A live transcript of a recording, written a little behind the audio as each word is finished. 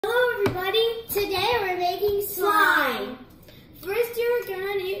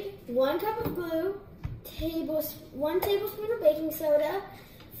gonna need 1 cup of glue, 1 tablespoon of baking soda,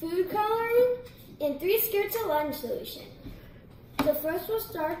 food coloring, and 3 squirts of lime solution. So first we'll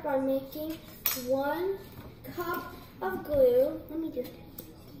start by making 1 cup of glue. Let me do it.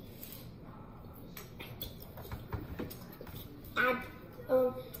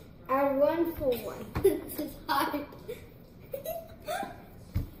 Add 1 for 1. This is hard.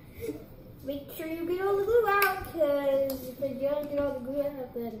 Make sure you get all the glue out, because if you don't get all the glue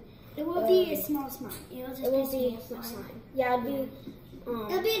out, then it won't be a small slime. It won't be a small slime. Yeah,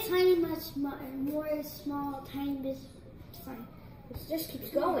 it'll be a tiny, much more small, tiny bit slime. It just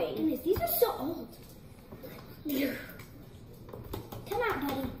keeps going. Goodness, these are so old. Come out,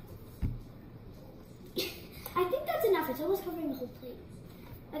 buddy. I think that's enough. It's almost covering the whole plate.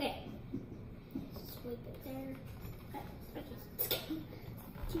 Okay. Swipe it there.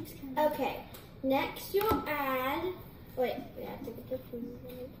 Okay. Next you'll add. Wait. We have to get the food.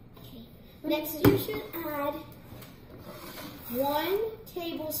 Okay. Next you should add 1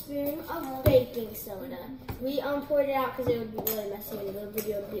 tablespoon of baking soda. We poured it out because it would be really messy and the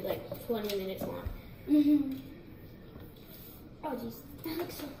video would be like 20 minutes long. Oh jeez, that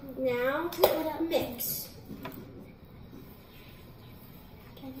looks so cool. Now mix.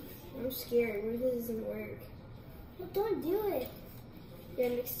 I'm scared. What if this doesn't work? Well, don't do it. Yeah,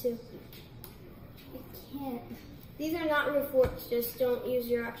 mix too. I can't. These are not real forks. Just don't use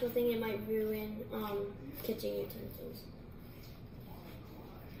your actual thing. It might ruin kitchen utensils.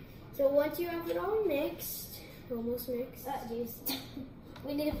 So once you have it all mixed, almost mixed. Oh jeez.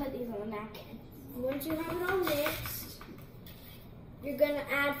 We need to put these on the napkin. Once you have it all mixed, you're gonna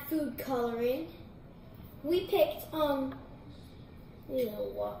add food coloring. We picked you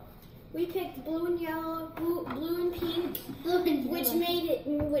know what? We picked blue and yellow, blue and pink, which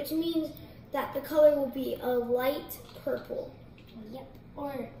means that the color will be a light purple. Yep,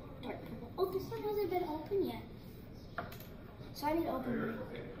 or dark purple. Oh, this one hasn't been open yet. So I need to open mine.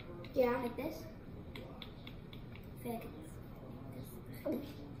 Yeah. Like this? Like this. What?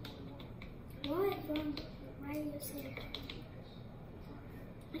 Why are you saying?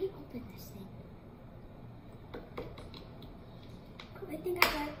 I didn't open this thing. Oh, I think I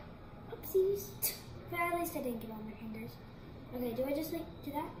got it. Oopsies. But at least I didn't get on my fingers. Okay, do I just like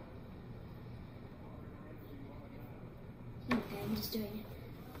do that? Okay, I'm just doing it.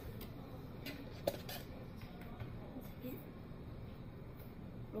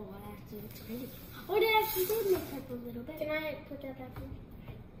 Oh, I actually looks pretty. Oh, it actually did make purple a little bit. Can I put that back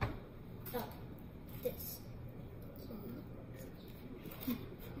in? Oh, this.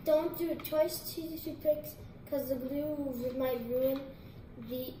 Don't do it twice. Choose 2 picks, because the glue might ruin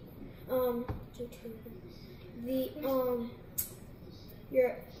the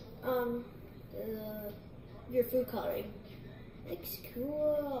your food coloring. Looks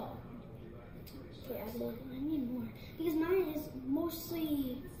cool. Okay, add more. I need more because mine is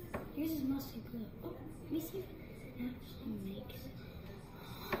mostly. Yours is mostly blue. Oh, let me see if it actually makes.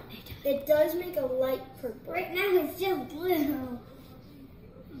 It does make a light purple. Right now it's just blue.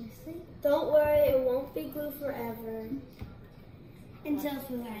 Honestly. Don't worry, it won't be glue forever. Until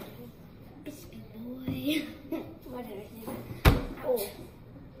we add biscuit boy. What did I think? Oh.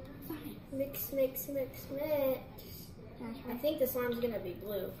 Fine. Mix, mix, mix, mix. I think the slime's gonna be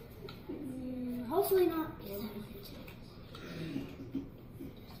blue. Hopefully not.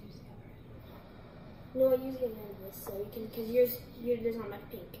 No, use the end of this so you can, because yours does not have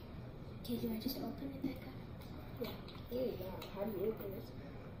pink. Okay, do I just open it back up? Yeah. There you go. How do you open this?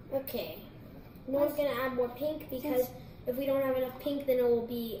 Okay. Noah's gonna add more pink because if we don't have enough pink, then it will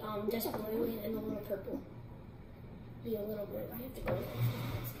be just blue and a little purple. Be a little blue. I have to go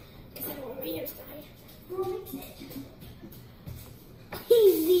because I don't want my hair side. We'll mix it.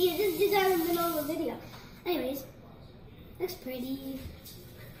 Easy. I just did that in the middle of the video. Anyways, looks pretty.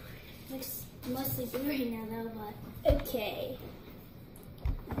 Looks mostly blue right now though, but okay.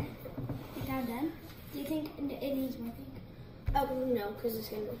 I think I'm done. Do you think it needs more pink? Oh no, because it's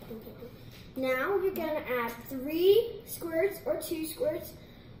gonna be pink. Now you're gonna add 3 squirts or 2 squirts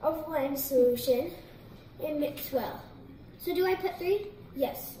of lime solution and mix well. So do I put 3?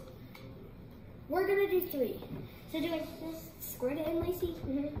 Yes. We're gonna do 3. So do I just squirt it in, Lacey?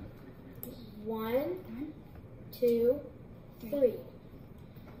 1, 2, 3.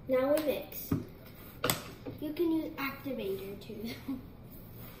 Now we mix. You can use activator too.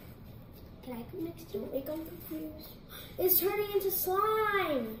 Can I mix too? Don't make them confused. It's turning into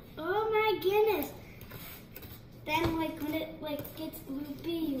slime. Oh my goodness. Then when it gets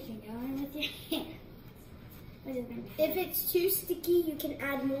gloopy, you can go in with your hand. If it's too sticky, you can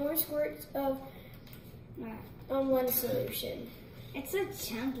add more squirts of one solution. It's so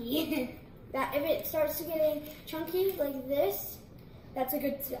chunky. That if it starts to getting chunky like this, that's a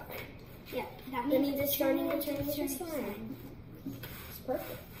good sign. Yeah, That means it's starting to turn into slime. It's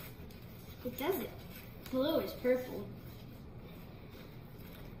perfect. It does it. Blue is purple.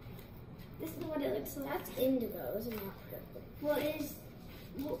 This is what it looks like. That's indigo, it's not purple. Well, it is.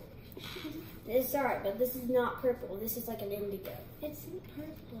 Well, It's alright, but this is not purple. This is like an indigo. it's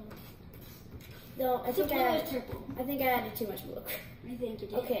purple. No, I The think blue I is purple. added too much blue. I think you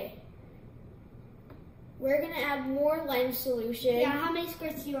did. Okay. We're gonna add more lime solution. Yeah, how many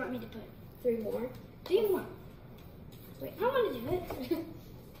squirts do you want me to put? 3 more. 3 more. Wait, I want to do it.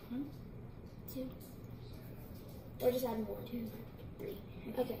 1, 2, Or just add more. 2, 3.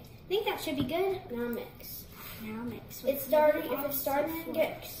 Okay. I think that should be good. Now mix. Now mix. It's starting. If it's starting to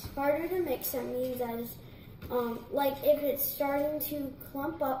get harder to mix, that means that it's like if it's starting to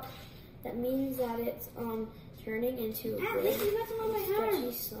clump up, that means that it's turning into a this is what's on my stretchy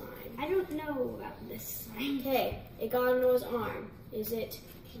arm. slime. I don't know about this slime. Okay, it got on Noah's arm. Is it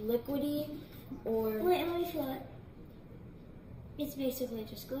liquidy or? Wait, let me feel it. It's basically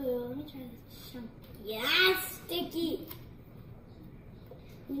just glue. Let me try this. Yes, sticky.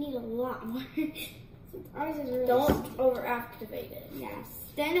 We need a lot more. Ours is really Don't sticky. overactivate it. Yes.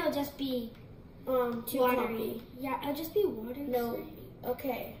 Then it'll just be Too watery. clumpy. Yeah, it'll just be watery. No.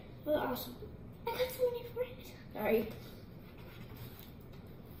 Okay. Well, awesome. I got so many friends. Sorry.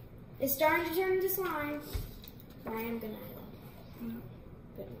 It's starting to turn into slime. I am gonna add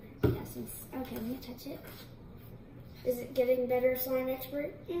a bit more. Yes. Okay, let me touch it. Is it getting better, slime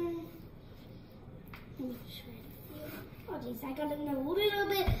expert? Let me try it. Oh, jeez, I got in a little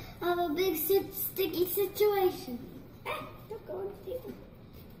bit of a big sticky situation. Ah, don't go on the table.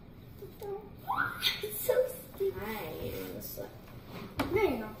 Don't. It's so sticky. I am the slime. No,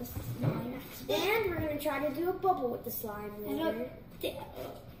 you're not the slime expert. And we're gonna try to do a bubble with the slime I later.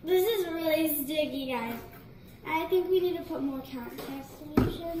 This is really sticky, guys. I think we need to put more contact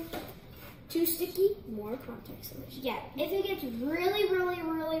solution. Too sticky, more contact solution. Yeah, if it gets really,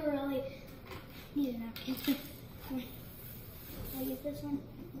 need a napkin. Can I use this one?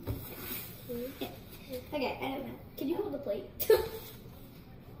 Yeah. Okay, I don't know. Can you hold the plate?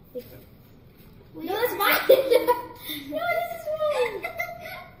 No, it's mine. No, this is mine.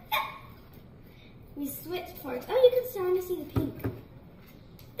 We switched parts. Oh, you can start to see the pink.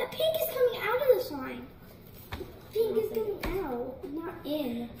 The pink is coming out of the slime. Pink is coming out, not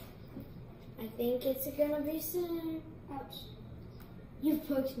in. I think it's gonna be soon. Ouch. You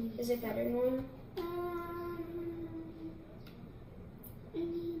poked me. Is it better one?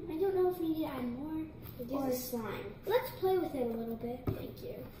 I don't know if we need to add more. Or slime. Let's play with it a little bit. Thank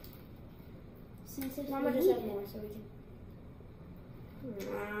you. Since it's Mama we just need add it. more so we can.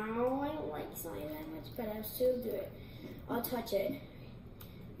 No, I don't like slime that much, but I'll still do it. I'll touch it.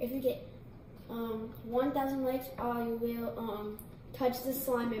 If you get 1,000 likes, I will touch the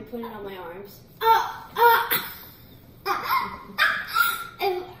slime and put it on my arms.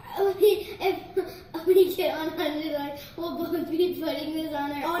 If we get 100 likes, we'll both be putting this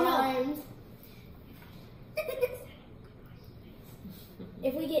on our arms.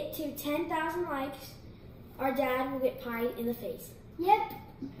 If we get to 10,000 likes, our dad will get pied in the face. Yep.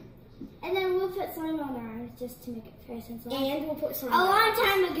 And then we'll put slime on our arms just to make it fair since And we'll put slime a long back.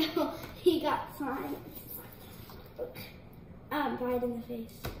 time ago he got slime. Pied in the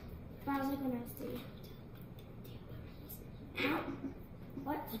face. That was like when I was 3. Ow.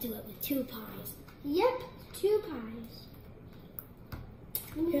 What? We'll do it with 2 pies. Yep, 2 pies.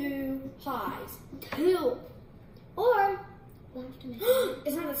 2 pies. 2. Or we'll have to make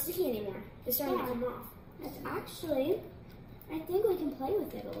It's not that sticky anymore. It's starting to Yeah. come off. That's actually, I think we can play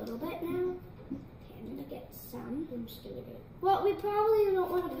with it a little bit now. Okay, I'm gonna get some. I'm just gonna get. Well, we probably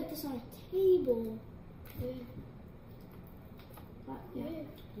don't want to put this on a table. But, yeah.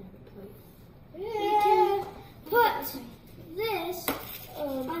 We can put this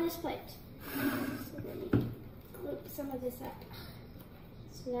on this plate. So let me clip some of this up.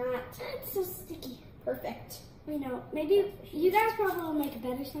 It's not It's so sticky. perfect. I know. Maybe you guys probably will make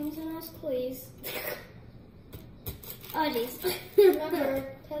better slimes than us, please. Oh, jeez. Remember,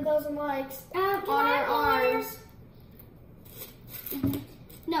 10,000 likes on our arms.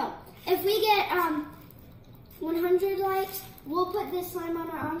 No. If we get 100 likes, we'll put this slime on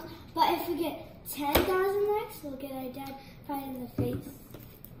our arms. But if we get 10,000 likes, we'll get our dad pied in the face.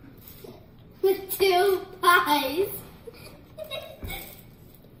 With 2 pies.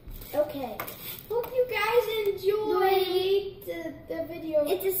 Okay. Hope you guys enjoyed the video.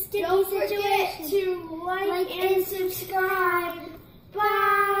 It's a sticky Don't situation. forget to like and subscribe.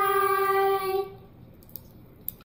 Bye.